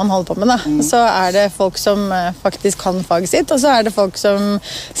ting man håller på med då, så är det folk som faktiskt kan faget sitt, och så är det folk som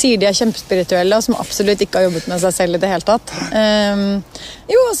säger de är kämpespirituella och som absolut inte har jobbat med sig själv i det hela tatt.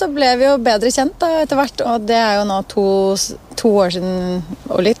 Jo, och så blev vi ju bättre känt efter vart, och det är ju nu två år sedan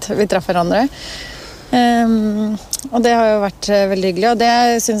och lite vi träffade varandra. Och det har ju varit väldigt hyggligt, och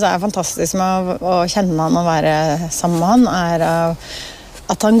det syns jag är fantastiskt med att känna han och vara samman med han, är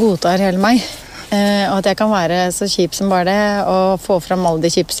att han godtar hela mig. Och att jag kan vara så kip som bara det och få fram alla de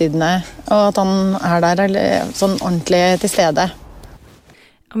kipsidorna, och att han är där sån ordentligt till stede.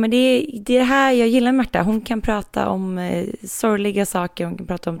 Ja, men det är det här jag gillar med Märtha. Hon kan prata om sorgliga saker, hon kan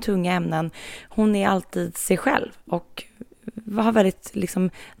prata om tunga ämnen. Hon är alltid sig själv och har väldigt liksom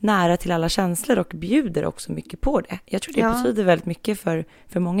nära till alla känslor och bjuder också mycket på det. Jag tror det betyder väldigt mycket för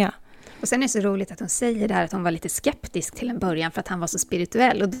många. Och sen är det så roligt att hon säger det här att hon var lite skeptisk till en början för att han var så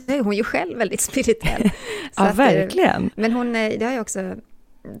spirituell. Och det är hon ju själv väldigt spirituell. Ja, att, verkligen. Men hon, det har jag också,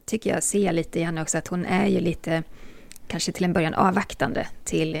 tycker jag ser lite i henne också, att hon är ju lite, kanske till en början avvaktande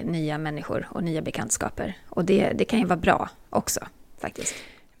till nya människor och nya bekantskaper. Och det kan ju vara bra också, faktiskt.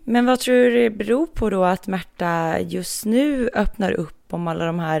 Men vad tror du det beror på då att Märtha just nu öppnar upp om alla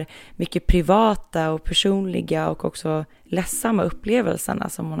de här mycket privata och personliga och också ledsamma upplevelserna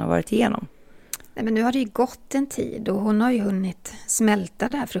som hon har varit igenom? Nej, men nu har det ju gått en tid och hon har ju hunnit smälta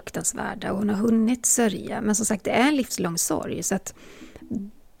det här fruktansvärda och hon har hunnit sörja. Men som sagt, det är en livslång sorg, så att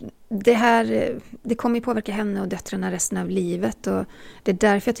det kommer ju påverka henne och döttrarna resten av livet, och det är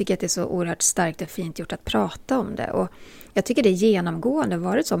därför jag tycker att det är så oerhört starkt och fint gjort att prata om det. Och jag tycker det är genomgående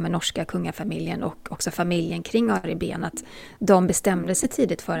varit så med norska kungafamiljen och också familjen kring Ari Behn, att de bestämde sig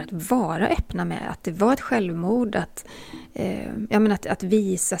tidigt för att vara öppna med att det var ett självmord, att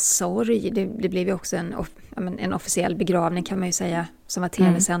visa sorg. Det blev ju också en officiell begravning, kan man ju säga, som var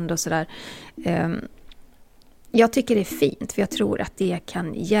tv-sänd och sådär. Jag tycker det är fint, för jag tror att det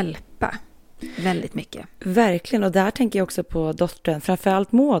kan hjälpa väldigt mycket. Verkligen, och där tänker jag också på dottern,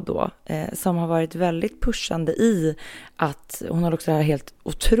 framförallt Maud då, som har varit väldigt pushande i att hon har också det här helt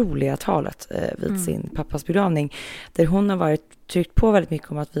otroliga talet vid sin pappas begravning, där hon har varit tryckt på väldigt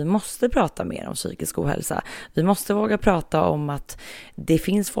mycket om att vi måste prata mer om psykisk ohälsa. Vi måste våga prata om att det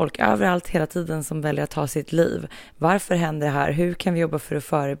finns folk överallt hela tiden som väljer att ta sitt liv. Varför händer det här? Hur kan vi jobba för att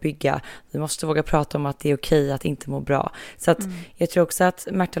förebygga? Vi måste våga prata om att det är okej att inte må bra. Så att jag tror också att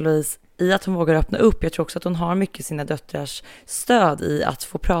Märtha Louise, i att hon vågar öppna upp, jag tror också att hon har mycket sina döttrars stöd i att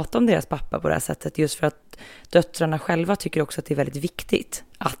få prata om deras pappa på det här sättet, just för att döttrarna själva tycker också att det är väldigt viktigt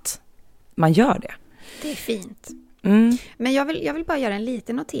att man gör det. Det är fint. Men jag vill bara göra en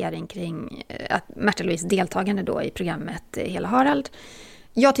liten notering kring att Märtha Louises deltagande då i programmet Hela Harald.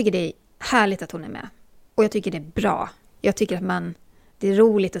 Jag tycker det är härligt att hon är med, och jag tycker det är bra. Jag tycker att det är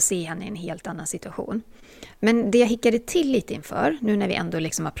roligt att se henne i en helt annan situation. Men det jag hickade till lite inför, nu när vi ändå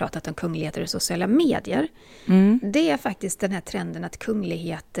liksom har pratat om kungligheter och sociala medier, det är faktiskt den här trenden att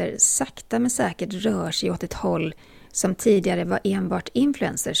kungligheter sakta men säkert rör sig åt ett håll som tidigare var enbart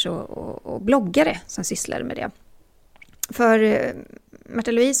influencers och bloggare som sysslade med det. För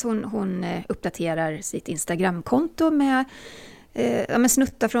Märtha Louise, hon uppdaterar sitt Instagramkonto med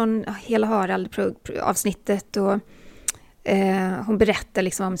snuttar från Hela Harald-avsnittet, och hon berättar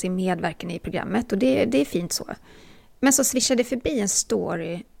liksom om sin medverkan i programmet, och det är fint så. Men så swishar det förbi en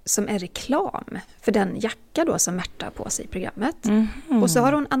story som är reklam för den jacka då som Märtha har på sig i programmet. Och så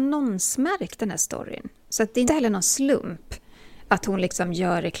har hon annonsmärkt den här storyn. Så att det är inte heller någon slump att hon liksom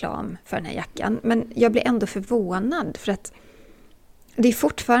gör reklam för den här jackan. Men jag blir ändå förvånad, för att det är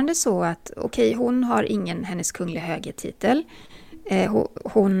fortfarande så att hon har hennes kungliga högtitel.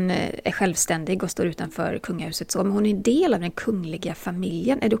 Hon är självständig och står utanför kungahuset, men hon är en del av den kungliga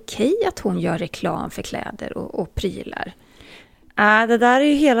familjen. Är det okej att hon gör reklam för kläder och prylar? Det där är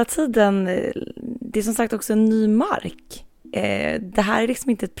ju hela tiden, det är som sagt också en ny mark. Det här är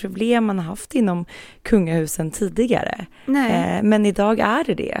liksom inte ett problem man har haft inom kungahusen tidigare. Men idag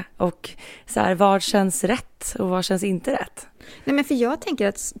är det. Och så här, vad känns rätt och vad känns inte rätt? Nej, men för jag tänker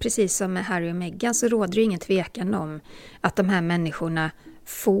att precis som med Harry och Meghan så råder det ingen tvekan om att de här människorna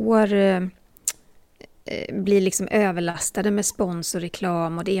får bli liksom överlastade med spons och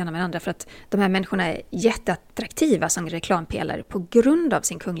reklam och det ena med det andra, för att de här människorna är jätteattraktiva som reklampelare på grund av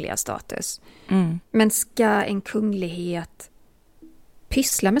sin kungliga status. Men ska en kunglighet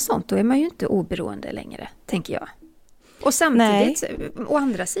pyssla med sånt, då är man ju inte oberoende längre, tänker jag. Och samtidigt, å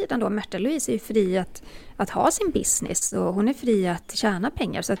andra sidan då, Märtha Louise är ju fri att ha sin business och hon är fri att tjäna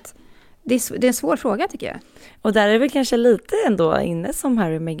pengar. Så att det är en svår fråga tycker jag. Och där är det väl kanske lite ändå inne som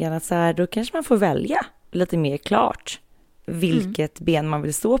Harry och Meghan att så här, då kanske man får välja lite mer klart vilket ben man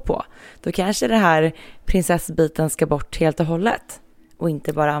vill stå på. Då kanske det här prinsessbiten ska bort helt och hållet och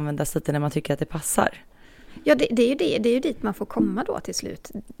inte bara användas lite när man tycker att det passar. Ja, det är ju dit man får komma då till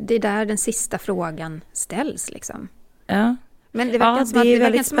slut. Det är där den sista frågan ställs liksom. Ja. Men det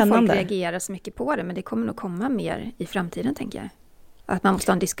verkar som att folk reagerar så mycket på det, men det kommer nog komma mer i framtiden tänker jag. Att man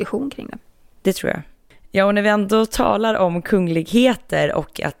måste ha en diskussion kring det. Det tror jag. Ja, och när vi ändå talar om kungligheter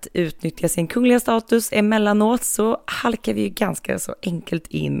och att utnyttja sin kungliga status emellanåt så halkar vi ju ganska så enkelt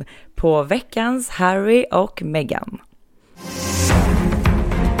in på veckans Harry och Meghan.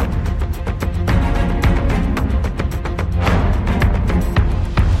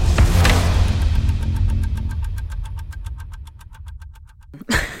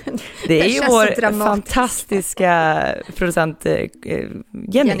 Det är ju vår fantastiska producent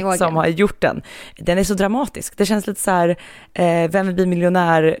Jenny som har gjort den. Den är så dramatisk. Det känns lite så här, vem vill bli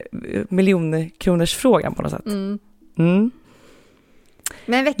miljonär, miljonkronorsfrågan på något sätt.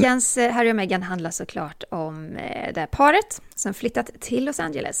 Men veckans Harry och Meghan handlar såklart om det här paret som flyttat till Los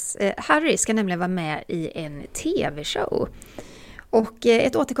Angeles. Harry ska nämligen vara med i en tv-show. Och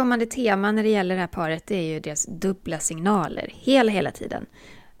ett återkommande tema när det gäller det här paret är ju deras dubbla signaler hela tiden.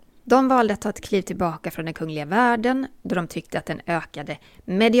 De valde att ta ett kliv tillbaka från den kungliga världen då de tyckte att den ökade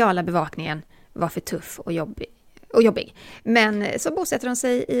mediala bevakningen var för tuff och jobbig. Men så bosätter de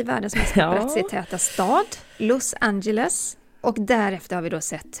sig i världens mest paparazzi-täta stad, Los Angeles. Och därefter har vi då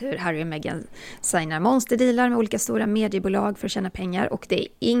sett hur Harry och Meghan signar monsterdealar med olika stora mediebolag för att tjäna pengar. Och det är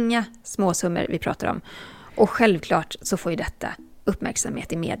inga småsummor vi pratar om. Och självklart så får ju detta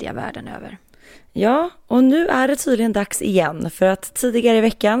uppmärksamhet i medievärlden över. Ja, och nu är det tydligen dags igen för att tidigare i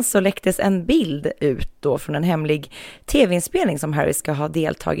veckan så läcktes en bild ut då från en hemlig tv-inspelning som Harry ska ha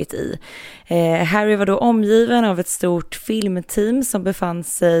deltagit i. Harry var då omgiven av ett stort filmteam som befann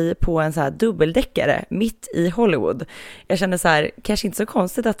sig på en så här dubbeldäckare mitt i Hollywood. Jag kände så här, kanske inte så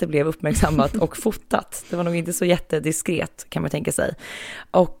konstigt att det blev uppmärksammat och fotat. Det var nog inte så jättediskret kan man tänka sig.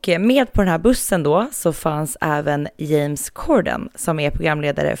 Och med på den här bussen då så fanns även James Corden som är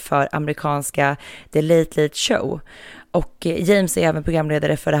programledare för amerikanska The Late Late Show. Och James är även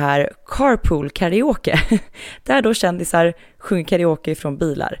programledare för det här Carpool Karaoke. Där då kändisar sjunger karaoke från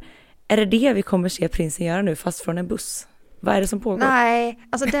bilar. Är det vi kommer se prinsen göra nu fast från en buss? Vad är det som pågår? Nej,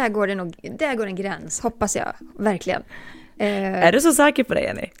 alltså där går en gräns, hoppas jag. Verkligen. Är du så säker på det,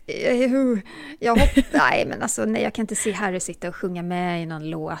 Jenny? Nej, jag kan inte se Harry sitta och sjunga med i någon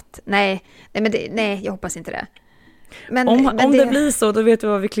låt. Nej, jag hoppas inte det. Men, om det blir så, då vet du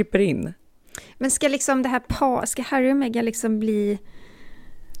vad vi klipper in. Men ska liksom det här ska Harry och Meghan liksom bli...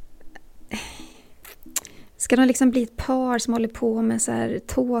 Ska de liksom bli ett par som håller på med så här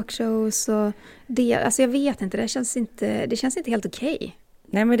talkshows och det? Alltså jag vet inte, det känns inte helt okej.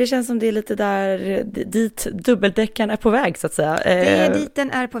 Nej, men det känns som det är lite där dit dubbeldäckaren är på väg så att säga. Det är dit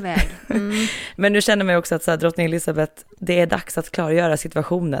den är på väg. Men nu känner man också att så här, drottning Elizabeth, det är dags att klargöra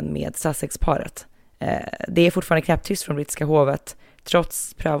situationen med Sussex-paret. Det är fortfarande knappt tyst från brittiska hovet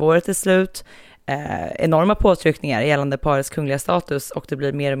trots prövåret är slut. Enorma påtryckningar gällande parets kungliga status och det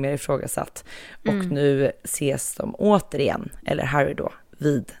blir mer och mer ifrågasatt. Och nu ses de återigen, eller Harry då,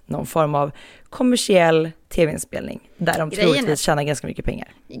 vid någon form av kommersiell tv-inspelning där de troligtvis tjänar ganska mycket pengar.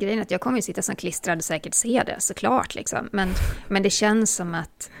 Grejen är att jag kommer ju sitta som klistrad och säkert se det, såklart liksom. Men det känns som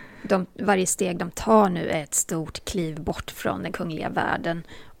att varje steg de tar nu är ett stort kliv bort från den kungliga världen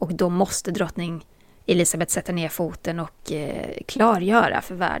och då måste drottning Elizabeth sätta ner foten och klargöra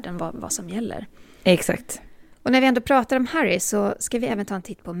för världen vad som gäller. Exakt. Och när vi ändå pratar om Harry så ska vi även ta en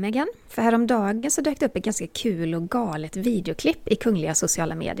titt på Meghan. För häromdagen så dök det upp ett ganska kul och galet videoklipp i kungliga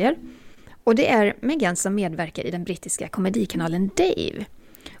sociala medier. Och det är Meghan som medverkar i den brittiska komedikanalen Dave.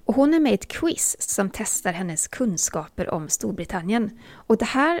 Och hon är med i ett quiz som testar hennes kunskaper om Storbritannien. Och det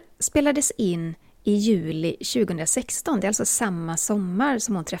här spelades in i juli 2016. Det är alltså samma sommar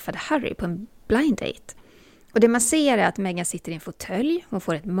som hon träffade Harry på en blind date. Och det man ser är att Meghan sitter i en fåtölj. Hon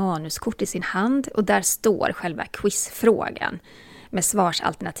får ett manuskort i sin hand och där står själva quizfrågan med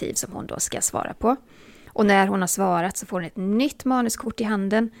svarsalternativ som hon då ska svara på. Och när hon har svarat så får hon ett nytt manuskort i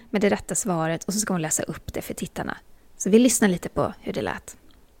handen med det rätta svaret och så ska hon läsa upp det för tittarna. Så vi lyssnar lite på hur det lät.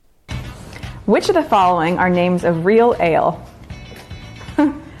 Which of the following are names of real ale?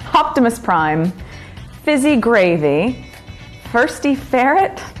 Optimus Prime, Fizzy Gravy, Thirsty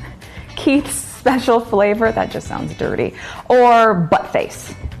Ferret, Keith's Special Flavor, that just sounds dirty, or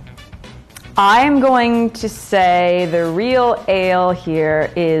Buttface? I'm going to say the real ale here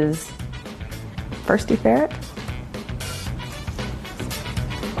is Thirsty Ferret.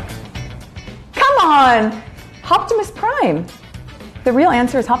 Come on! Optimus Prime. The real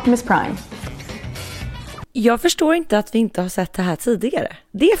answer is Optimus Prime. Jag förstår inte att vi inte har sett det här tidigare.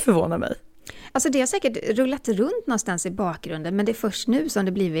 Det förvånar mig. Alltså det har säkert rullat runt någonstans i bakgrunden, men det är först nu som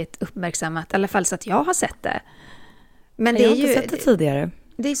det blivit uppmärksammat, i alla fall så att jag har sett det. Men det jag är har inte ju sett det tidigare.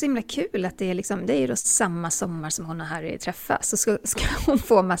 Det är så himla kul att det är liksom, det är ju då samma sommar som hon och Harry träffas. Så ska hon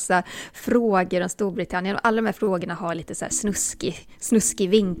få massa frågor om Storbritannien, och alla de här frågorna har lite så här snuskig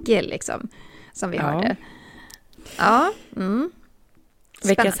vinkel liksom, som vi hörde. Ja.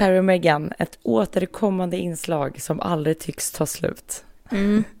 Veckans Harry och Meghan, ett återkommande inslag som aldrig tycks ta slut.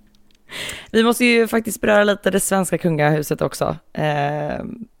 Vi måste ju faktiskt beröra lite det svenska kungahuset också.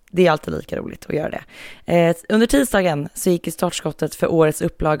 Det är alltid lika roligt att göra det. Under tisdagen så gick i startskottet för årets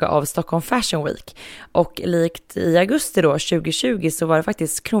upplaga av Stockholm Fashion Week. Och likt i augusti då, 2020, så var det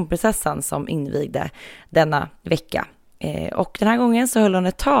faktiskt kronprinsessan som invigde denna vecka. Och den här gången så höll hon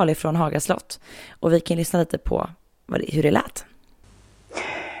ett tal ifrån Haga slott. Och vi kan lyssna lite på hur det lät.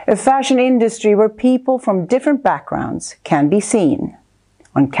 A fashion industry where people from different backgrounds can be seen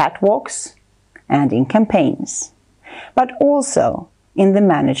on catwalks and in campaigns, but also in the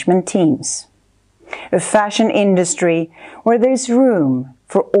management teams. A fashion industry where there's room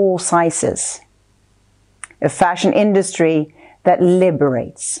for all sizes. A fashion industry that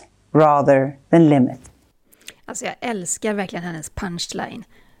liberates rather than limit. Alltså jag älskar verkligen hennes punchline.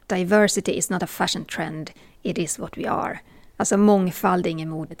 Diversity is not a fashion trend, it is what we are. Alltså mångfald är ingen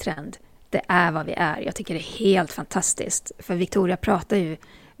modetrend, det är vad vi är. Jag tycker det är helt fantastiskt. För Victoria pratar ju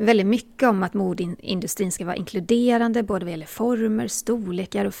väldigt mycket om att modeindustrin ska vara inkluderande, både vad gäller former,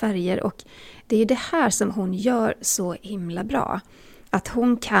 storlekar och färger. Och det är ju det här som hon gör så himla bra. Att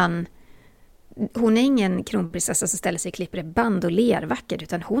hon är ingen kronprinsessa som ställer sig och klipper ett band och ler vackert,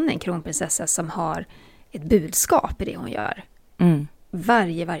 utan hon är en kronprinsessa som har ett budskap i det hon gör.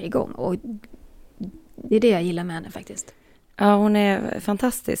 Varje gång. Och det är det jag gillar med henne faktiskt. Ja, hon är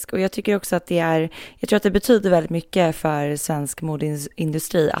fantastisk, och jag tycker också att jag tror att det betyder väldigt mycket för svensk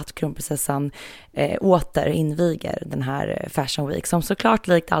modeindustri att kronprinsessan åter inviger den här Fashion Week, som såklart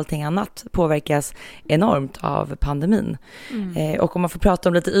likt allting annat påverkas enormt av pandemin. Och om man får prata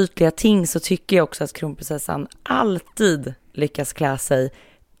om lite ytliga ting, så tycker jag också att kronprinsessan alltid lyckas klä sig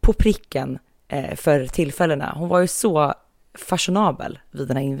på pricken för tillfällena. Hon var ju så fashionabel vid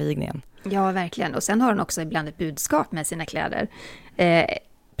den här invigningen. Ja, verkligen. Och sen har hon också ibland ett budskap med sina kläder.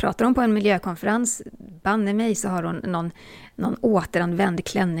 Pratar hon på en miljökonferens, banne mig, så har hon någon återanvänd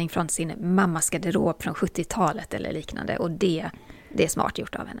klänning från sin mammas garderob från 70-talet eller liknande. Och det är smart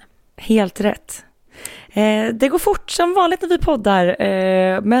gjort av henne. Helt rätt. Det går fort som vanligt när vi poddar,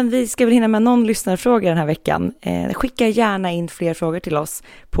 men vi ska väl hinna med någon lyssnarfråga den här veckan. Skicka gärna in fler frågor till oss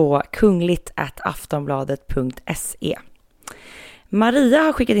på kungligt@aftonbladet.se. Maria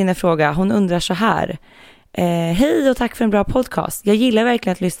har skickat in en fråga. Hon undrar så här. Hej och tack för en bra podcast. Jag gillar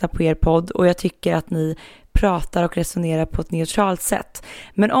verkligen att lyssna på er podd, och jag tycker att ni pratar och resonerar på ett neutralt sätt.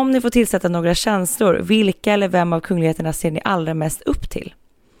 Men om ni får tillsätta några känslor, vilka eller vem av kungligheterna ser ni allra mest upp till?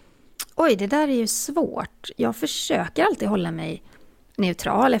 Oj, det där är ju svårt. Jag försöker alltid hålla mig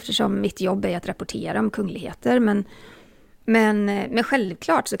neutral, eftersom mitt jobb är att rapportera om kungligheter. Men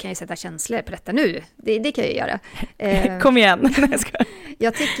självklart så kan jag sätta känslor på detta nu. Det kan jag göra. Kom igen.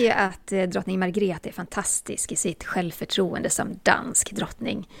 Jag tycker ju att drottning Margrethe är fantastisk i sitt självförtroende som dansk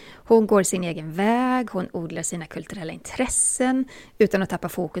drottning. Hon går sin egen väg, hon odlar sina kulturella intressen utan att tappa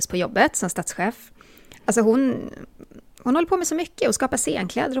fokus på jobbet som statschef. Alltså hon håller på med så mycket och skapar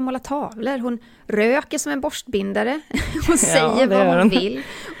scenkläder och målar tavlor. Hon röker som en borstbindare. Hon säger vad hon vill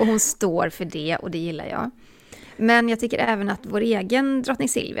och hon står för det, och det gillar jag. Men jag tycker även att vår egen drottning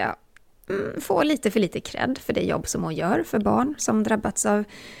Silvia får lite för lite cred för det jobb som hon gör för barn som drabbats av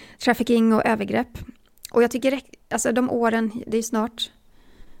trafficking och övergrepp. Och jag tycker, alltså de åren, det är snart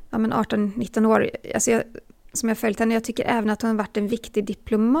 18-19 år, alltså som jag följt henne, jag tycker även att hon har varit en viktig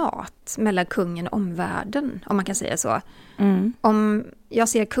diplomat mellan kungen och omvärlden, om man kan säga så. Om jag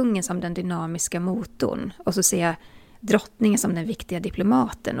ser kungen som den dynamiska motorn, och så ser jag drottningen som den viktiga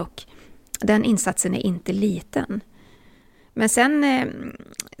diplomaten, och den insatsen är inte liten. Men sen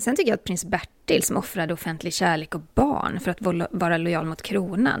tycker jag att prins Bertil, som offrade offentlig kärlek och barn för att vara lojal mot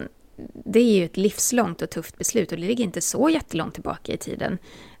kronan, det är ju ett livslångt och tufft beslut, och det ligger inte så jättelångt tillbaka i tiden.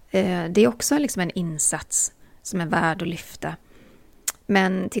 Det är också liksom en insats som är värd att lyfta.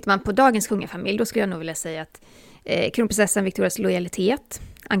 Men tittar man på dagens kungafamilj, då skulle jag nog vilja säga att kronprinsessan Victorias lojalitet,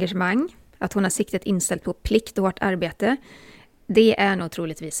 engagemang, att hon har siktet inställt på plikt och hårt arbete, Det är nog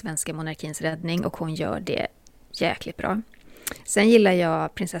troligtvis svenska monarkins räddning och hon gör det jäkligt bra. Sen gillar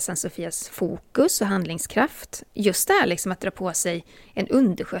jag prinsessan Sofias fokus och handlingskraft. Just det här liksom att dra på sig en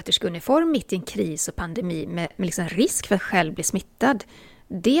undersköterskeuniform mitt i en kris och pandemi med liksom risk för att själv bli smittad.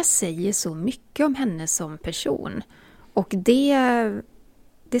 Det säger så mycket om henne som person. Och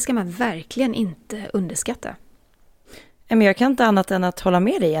det ska man verkligen inte underskatta. Men jag kan inte annat än att hålla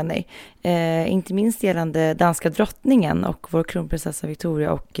med dig, Jenny. Inte minst gällande danska drottningen och vår kronprinsessa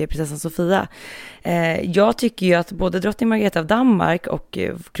Victoria och prinsessan Sofia. Jag tycker ju att både drottning Margareta av Danmark och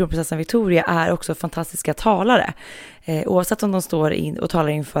kronprinsessan Victoria är också fantastiska talare. Oavsett om de står in och talar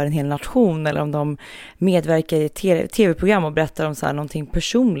inför en hel nation eller om de medverkar i tv-program och berättar om så här någonting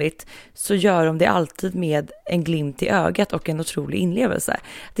personligt, så gör de det alltid med en glimt i ögat och en otrolig inlevelse.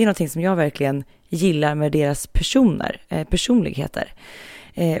 Det är någonting som jag verkligen gillar med deras personligheter.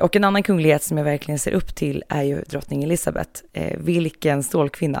 Och en annan kunglighet som jag verkligen ser upp till är ju drottning Elizabeth. Vilken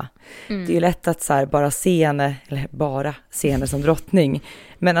stålkvinna. Det är ju lätt att så här bara se henne som drottning.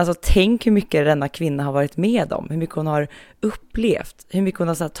 Men alltså tänk hur mycket denna kvinna har varit med om. Hur mycket hon har upplevt. Hur mycket hon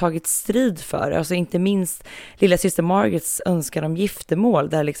har så här tagit strid för. Alltså inte minst lilla syster Margarets önskan om giftermål.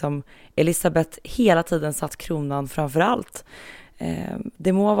 Där liksom Elizabeth hela tiden satt kronan framför allt.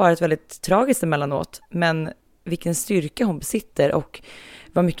 Det må ha varit väldigt tragiskt emellanåt, men vilken styrka hon besitter och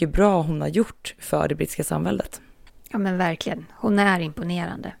vad mycket bra hon har gjort för det brittiska samhället. Ja men verkligen, hon är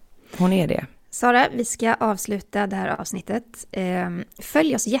imponerande. Hon är det. Sara, vi ska avsluta det här avsnittet.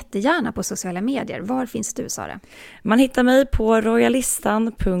 Följ oss jättegärna på sociala medier. Var finns du, Sara? Man hittar mig på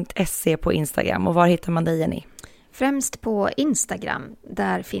royalistan.se på Instagram. Och var hittar man dig, Jenny? Främst på Instagram.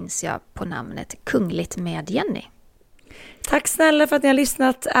 Där finns jag på namnet Kungligt med Jenny. Tack snälla för att ni har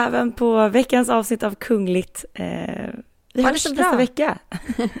lyssnat även på veckans avsnitt av Kungligt. Vi hörs nästa vecka.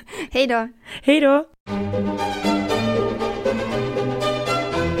 Hej då. Hej då.